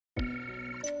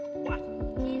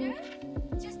Peter,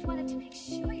 just wanted to make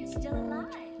sure you're still alive.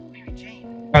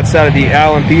 Outside of the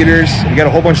Allen Theaters, you got a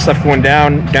whole bunch of stuff going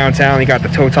downtown. You got the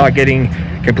Toe Talk getting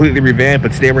completely revamped,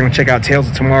 but today we're gonna check out Tales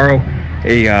of Tomorrow.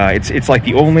 It's like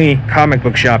the only comic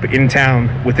book shop in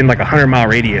town within like a 100-mile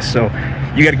radius. So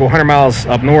you got to go 100 miles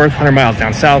up north, 100 miles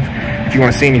down south if you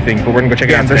want to see anything. But we're gonna go check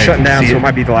it out. They're shutting down, so it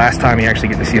might be the last time you actually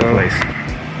get to see the place.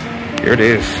 Here it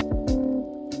is.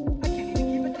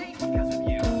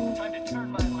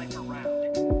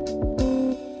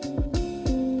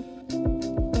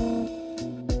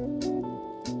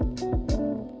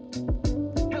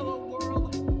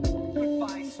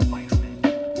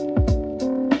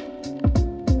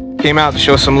 Came out to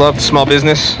show some love to small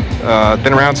business.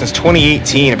 Been around since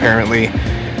 2018 apparently,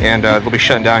 and they'll be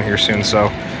shutting down here soon. So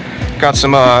got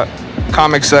some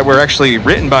comics that were actually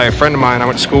written by a friend of mine I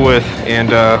went to school with, and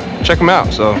check them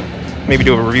out. So maybe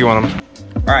do a review on them.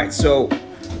 All right, so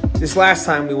this last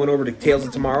time we went over to Tales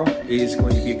of Tomorrow is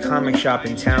going to be a comic shop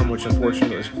in town, which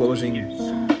unfortunately is closing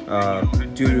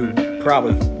due to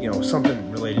probably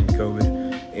something related to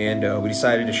COVID. And we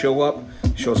decided to show up,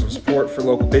 show some support for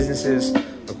local businesses.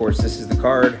 Of course, this is the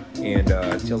card, and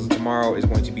Tales of Tomorrow is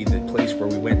going to be the place where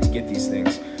we went to get these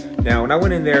things. Now, when I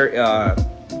went in there,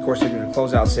 of course, they're doing a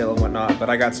closeout sale and whatnot, but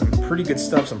I got some pretty good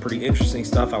stuff, some pretty interesting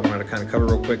stuff I wanted to kind of cover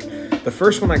real quick. The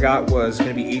first one I got was going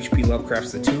to be H.P.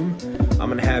 Lovecraft's The Tomb. I'm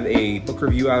going to have a book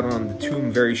review out on The Tomb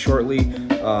very shortly.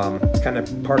 It's kind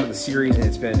of part of the series, and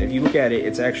it's been, if you look at it,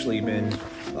 it's actually been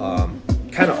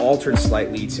kind of altered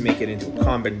slightly to make it into a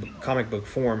comic book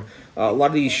form. A lot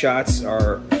of these shots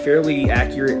are fairly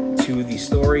accurate to the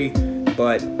story,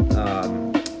 but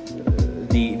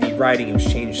the writing was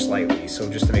changed slightly,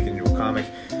 so just to make it into a comic.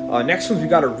 Next ones we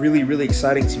got are really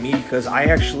exciting to me because I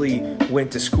actually went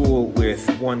to school with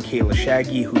one Kayla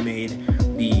Shaggy, who made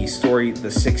the story The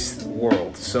Sixth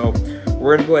World. So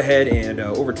we're going to go ahead and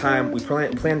over time we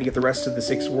plan to get the rest of the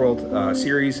Sixth World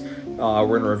series. We're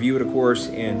going to review it, of course,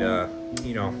 and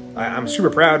I'm super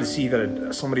proud to see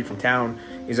that somebody from town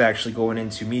is actually going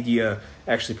into media,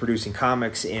 actually producing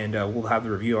comics, and we'll have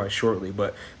the review out shortly.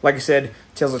 But like I said,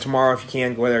 Tales of Tomorrow, if you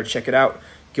can, go there, check it out,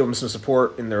 give them some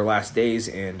support in their last days,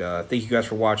 and thank you guys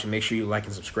for watching. Make sure you like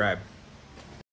and subscribe.